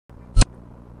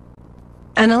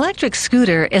An electric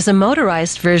scooter is a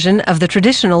motorized version of the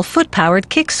traditional foot-powered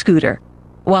kick scooter.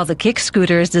 While the kick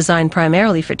scooter is designed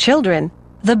primarily for children,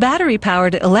 the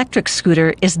battery-powered electric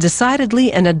scooter is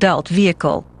decidedly an adult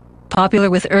vehicle, popular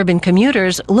with urban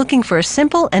commuters looking for a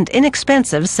simple and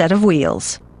inexpensive set of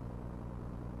wheels.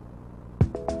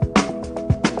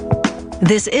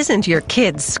 This isn't your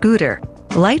kid's scooter.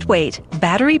 Lightweight,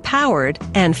 battery-powered,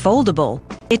 and foldable,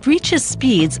 it reaches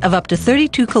speeds of up to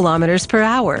 32 kilometers per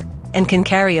hour and can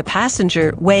carry a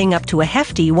passenger weighing up to a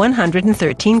hefty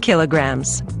 113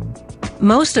 kilograms.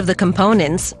 Most of the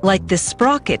components, like this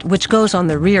sprocket which goes on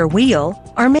the rear wheel,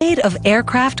 are made of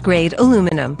aircraft-grade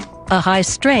aluminum, a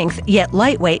high-strength yet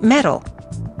lightweight metal.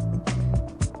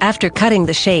 After cutting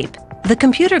the shape, the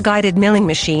computer-guided milling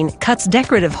machine cuts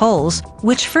decorative holes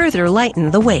which further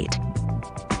lighten the weight.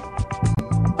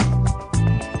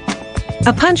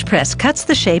 A punch press cuts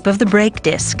the shape of the brake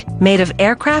disc, made of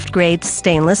aircraft-grade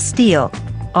stainless steel,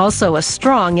 also a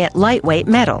strong yet lightweight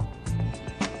metal.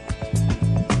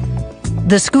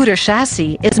 The scooter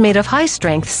chassis is made of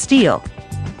high-strength steel.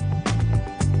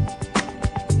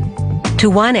 To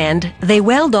one end, they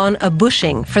weld on a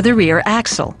bushing for the rear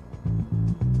axle.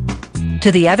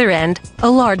 To the other end, a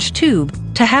large tube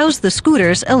to house the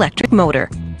scooter's electric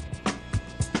motor.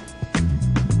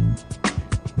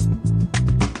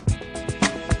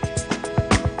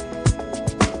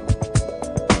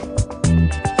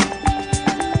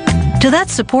 To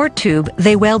that support tube,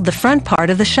 they weld the front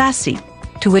part of the chassis,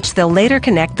 to which they'll later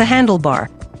connect the handlebar.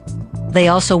 They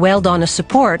also weld on a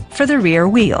support for the rear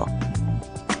wheel.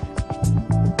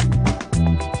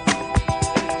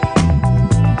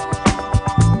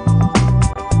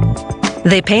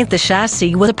 They paint the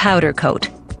chassis with a powder coat,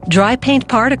 dry paint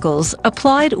particles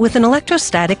applied with an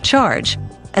electrostatic charge,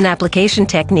 an application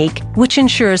technique which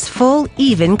ensures full,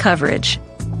 even coverage.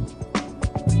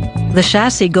 The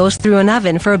chassis goes through an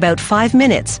oven for about 5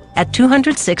 minutes at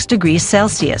 206 degrees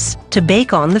Celsius to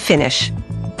bake on the finish.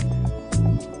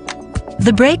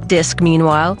 The brake disc,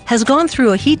 meanwhile, has gone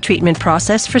through a heat treatment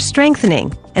process for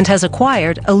strengthening and has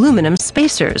acquired aluminum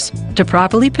spacers to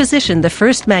properly position the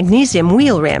first magnesium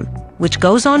wheel rim, which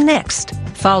goes on next,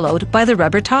 followed by the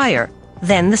rubber tire,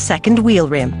 then the second wheel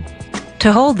rim.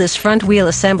 To hold this front wheel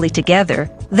assembly together,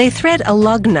 they thread a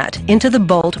lug nut into the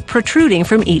bolt protruding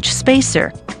from each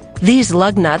spacer. These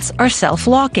lug nuts are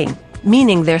self-locking,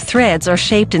 meaning their threads are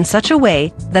shaped in such a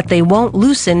way that they won't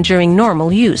loosen during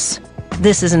normal use.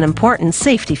 This is an important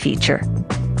safety feature.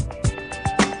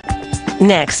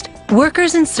 Next,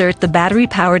 workers insert the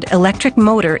battery-powered electric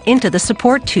motor into the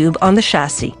support tube on the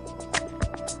chassis.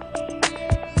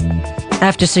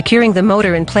 After securing the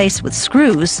motor in place with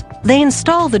screws, they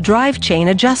install the drive chain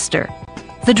adjuster.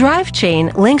 The drive chain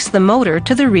links the motor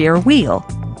to the rear wheel.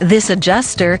 This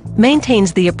adjuster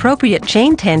maintains the appropriate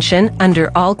chain tension under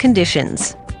all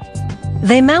conditions.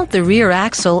 They mount the rear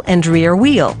axle and rear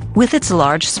wheel with its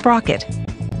large sprocket.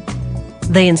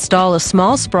 They install a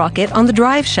small sprocket on the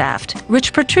drive shaft,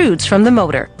 which protrudes from the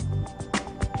motor.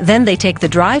 Then they take the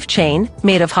drive chain,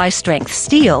 made of high-strength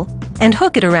steel, and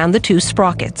hook it around the two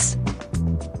sprockets.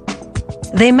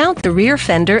 They mount the rear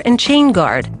fender and chain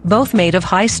guard, both made of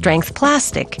high-strength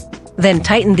plastic. Then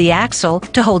tighten the axle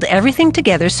to hold everything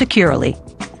together securely.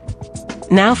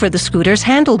 Now for the scooter's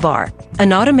handlebar.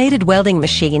 An automated welding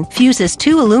machine fuses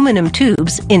two aluminum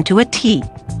tubes into a T.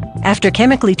 After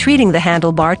chemically treating the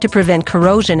handlebar to prevent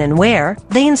corrosion and wear,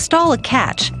 they install a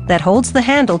catch that holds the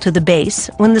handle to the base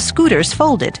when the scooter's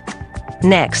folded.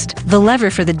 Next, the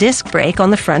lever for the disc brake on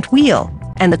the front wheel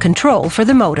and the control for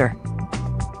the motor.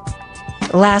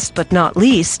 Last but not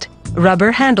least,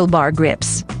 rubber handlebar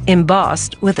grips,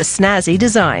 embossed with a snazzy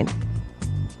design.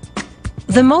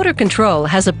 The motor control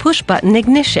has a push-button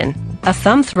ignition, a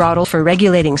thumb throttle for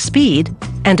regulating speed,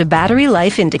 and a battery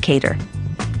life indicator.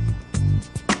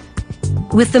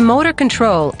 With the motor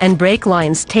control and brake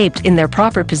lines taped in their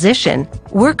proper position,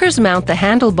 workers mount the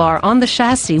handlebar on the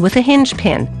chassis with a hinge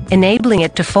pin, enabling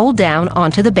it to fold down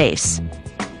onto the base.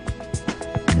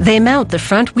 They mount the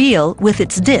front wheel with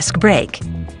its disc brake.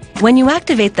 When you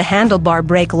activate the handlebar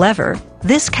brake lever,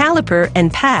 this caliper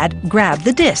and pad grab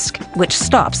the disc, which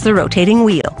stops the rotating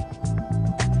wheel.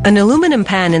 An aluminum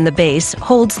pan in the base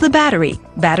holds the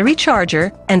battery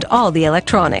charger, and all the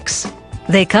electronics.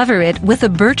 They cover it with a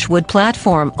birchwood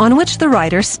platform on which the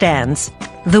rider stands.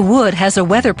 The wood has a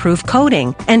weatherproof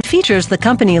coating and features the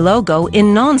company logo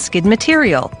in non-skid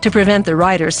material to prevent the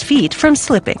rider's feet from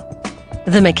slipping.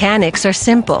 The mechanics are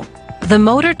simple. The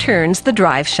motor turns the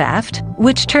drive shaft,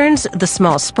 which turns the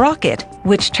small sprocket,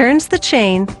 which turns the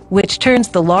chain, which turns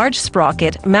the large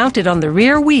sprocket mounted on the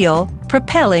rear wheel,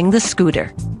 propelling the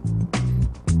scooter.